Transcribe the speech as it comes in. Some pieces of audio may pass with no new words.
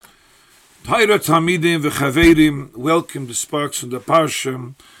Hayra Tamidim v'Chaverim, welcome to Sparks from the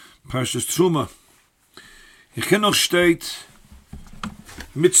Parshas Terumah. In Chinuch steht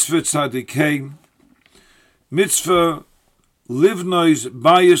Mitzvah Tzadikei, Mitzvah Livnois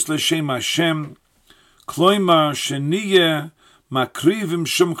Bayis L'Shem Hashem, Kloimar Sheniye Makrivim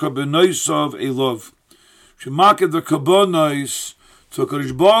Shumcha B'Noisov Elov, Shemaked the Kabonois to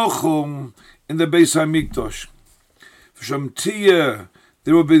HaKadosh Baruch Hu in the Beis HaMikdash. V'Shem Tiyeh,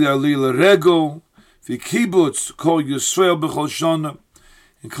 there will be the Alila Regel, the kibbutz called Yisrael B'chol Shana,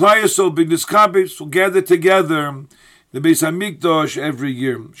 and Klal Yisrael be diskabetz will gather together in the Beis HaMikdash every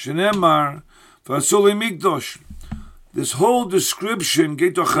year. Shenemar v'asuli Mikdash. This whole description,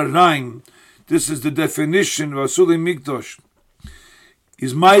 Geto Charaim, this is the definition of Asuli Mikdash.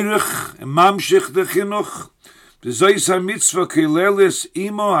 Is Meirich and Mamshich the Chinuch, the Zois HaMitzvah Kelelis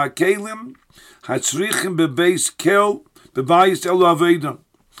Imo HaKelim, Hatzrichim Bebeis Kel, and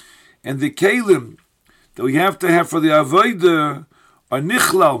the kelim that we have to have for the avodah are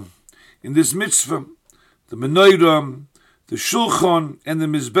nichlal in this mitzvah, the menorah, the shulchan, and the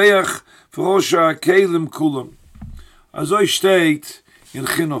mizbeach for Hosha kelim kulam. As I state in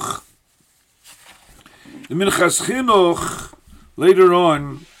Chinuch, the Minchas Chinuch later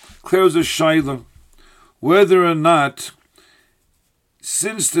on clears a shaila whether or not,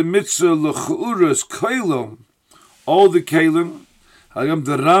 since the mitzvah l'churas kelim, all the kelim, Hagam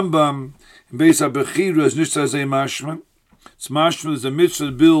the Rambam in Beis HaBechira is nicht as a mashma. It's mashma is a mitzvah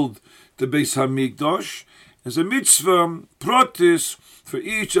to build the Beis HaMikdash. It's a mitzvah pratis for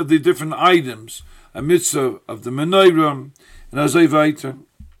each of the different items. A mitzvah of the menorah and as a weiter.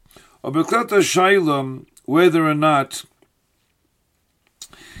 Obeklat HaShaylam, whether or not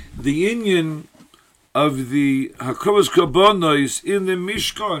the inyan of the Hakavos Kabonos in the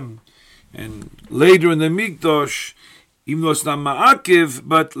Mishkan and later in the Mikdash, even though it's not ma'akiv,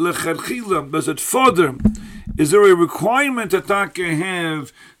 but lecharchila, does it further? Is there a requirement that I can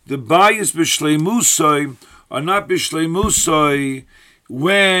have the bias b'shleimusai or not b'shleimusai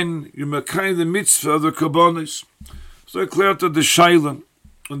when you're makayim the mitzvah of the kabbanis? So I clear out the shailam.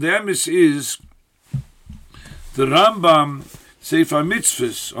 And the emes is the Rambam Sefer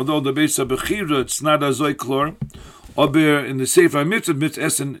Mitzvahs, although the Beis HaBechira it's not as klor. Aber in the Sefer Mitzvah, mit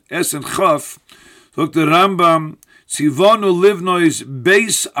Essen Chaf, sagt the Rambam, Tzivonu livnois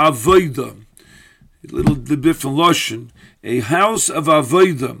beis avodah, a little bit from Loshen, a house of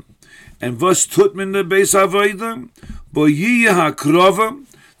avodah, and was tut men the beis avodah? Bo yiyeh hakrova,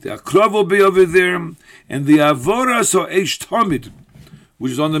 the akrova will be over there, and the avora so eish tamid,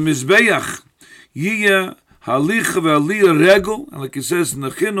 which is on the Mizbeach, yiyeh halich v'aliyah regel, and like it says in the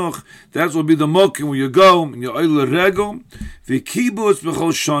Chinuch, that will be the mokim where you go, and your oil regel, v'kibbutz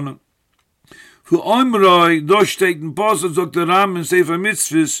b'chol shana. Who Omroi, dosh steht in Parshas, sagt der Ram in Sefer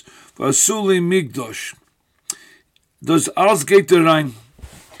Mitzvahs, v'asuli Mikdash. Das alles geht da rein.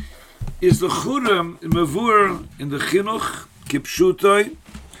 Is the Churem in Mavur in the Chinuch, kipshutoi,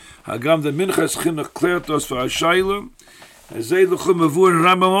 hagam the Minchas Chinuch klärt das für Ashayla, zei the Churem Mavur in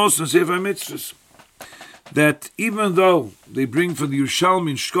Rambam in Sefer Mitzvahs, that even though they bring from the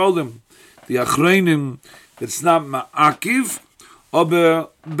Yerushalmi in Shkolim, the Achreinim, it's not ma'akiv, aber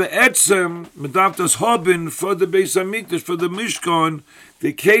be'etzem, mit darf das haben for the Beis HaMikdash, for the Mishkan,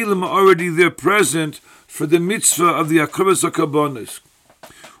 the kelim are already there present for the mitzvah of the Akrivas HaKabonis.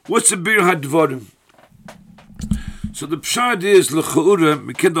 What's the Bir HaDvarim? So the pshad is, l'cha'ura,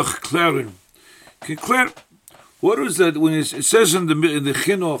 we can doch klären. Can klären, what is that, when it says in the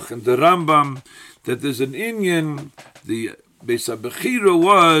Chinuch and the Rambam, that there's an inyan, the Beis HaBechira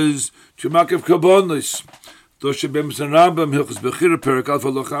was to makav Kabonis. Dosh Bemis and Rambam Hilchos Bechira Perak Alpha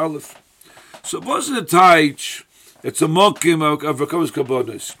Loch Aleph. So what's the taich? It's a mokim of Hakavos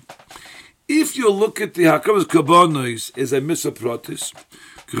Kabonis. If you look at the Hakavos Kabonis as a mitzvah pratis,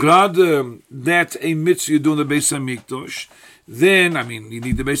 gerade that a mitzvah you do in the Beis HaMikdash, then, I mean, you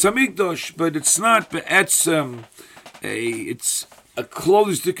need the Beis HaMikdash, but it's not be'etzem, it's a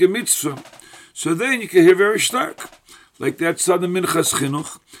close to a mitzvah. So then you can hear very stark, like that's on the Minchas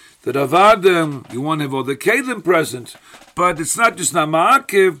Chinuch, that avodah you want to have all the kelim present, but it's not just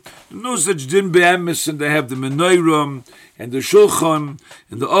ma'akiv. No such din be'emes, and they have the menorah and the shulchan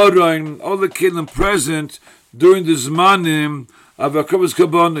and the orain, all the kelim present during the zmanim of Hakavos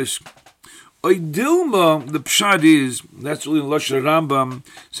Kabonis. Oidilma, the pshad is, that's really in Lashon Rambam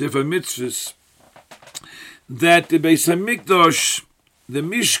Sefer Mitzvahs, that the Beis HaMikdash, the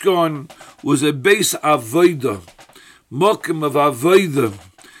Mishkan, was a base avodah, mokim of avodah.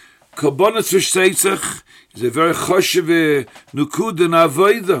 Kabbanas v'shteitzach is a very choshev nukud in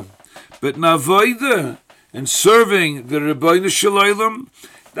avodah, but in avodah and serving the Rebbeinu Shalom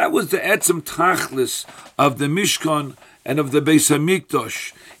That was the etzem tachlis of the Mishkan and of the Beis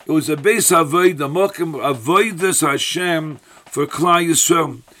Hamikdash. It was a Beis Avodah, Mokim Avodas Hashem for Klal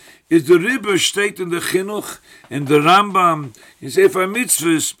Yisrael. Is the Rebbe state in the Chinuch, in the Rambam, in Sefer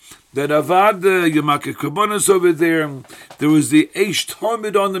Mitzvahs, that Avad, Yamake Karbonos over there was the Eish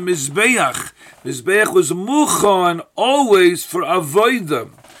Tomid on the Mizbeach. Mizbeach was Muchan always for Avodah.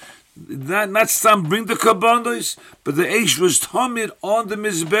 Not some bring the Karbonos, but the Eish was Tomid on the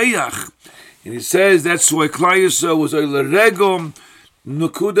Mizbeach. And he says that's why Klal Yisrael was Oile Regom,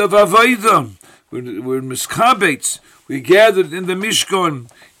 Nukuda Vavodah. We're Miskabetz. We gathered in the Mishkan,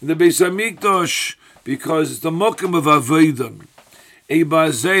 in the Beis Hamikdash, because it's the Mokum of Avodah. Eba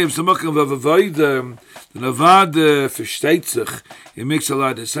Zeh, it's the Mokum of Avodah. The Navada versteht sich. It makes a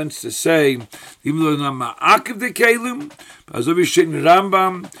lot of sense to say, even though not ma'akiv the kelim, as we say in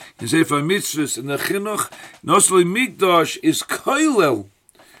Rambam, in Sefer Mitzvahs, in the Chinuch, Nosli Mikdash is koilel.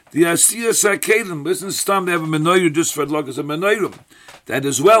 The Asiyas HaKelim, listen, Stam, they have a menorah just for Adlakas a menorah. That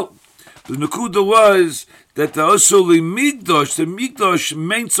as well. The Nakuda was that the Osuli Mikdash, the Mikdash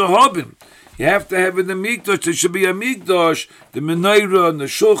meant to haben. You have to have in the Mikdash, there should be a Mikdash, the menorah, and the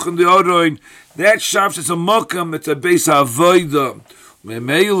Shulchan, and the Aroin. That Shabbos is a Mokam, it's a Beis Avodah.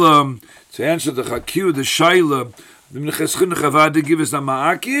 Memela, to answer the Chakir, the Shaila, the Minchas Chinuch Avad give us a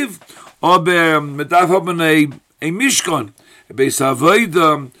Ma'akiv, aber Medaf haben a Mishkan, a Beis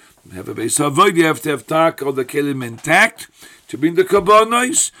Avodah. Have a Beis Avodah, you have to have Tak, all the Kelim intact, to bring the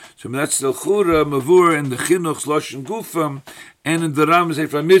Kabbanos. So that's the Chura, Mavur, and the Chinuch, Loshen Gufam, and in the Ram,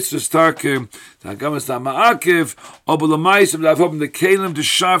 Sefer Mitzvahs, Tarker, the Hagamas, the Ma'akiv, aber the Mais, and I've opened the Kelim to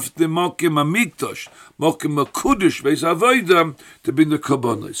Shaft, the Mokim Amikdosh, Mokim Akudish, Beis Avodah, to bring the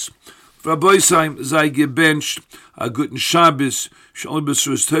Kabbanos. Rabbi Saim, sei gebencht, a guten Shabbos, schon bis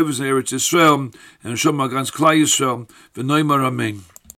zu Tevis in Eretz Yisrael, and schon mal ganz Klal Yisrael, v'noimar Amen.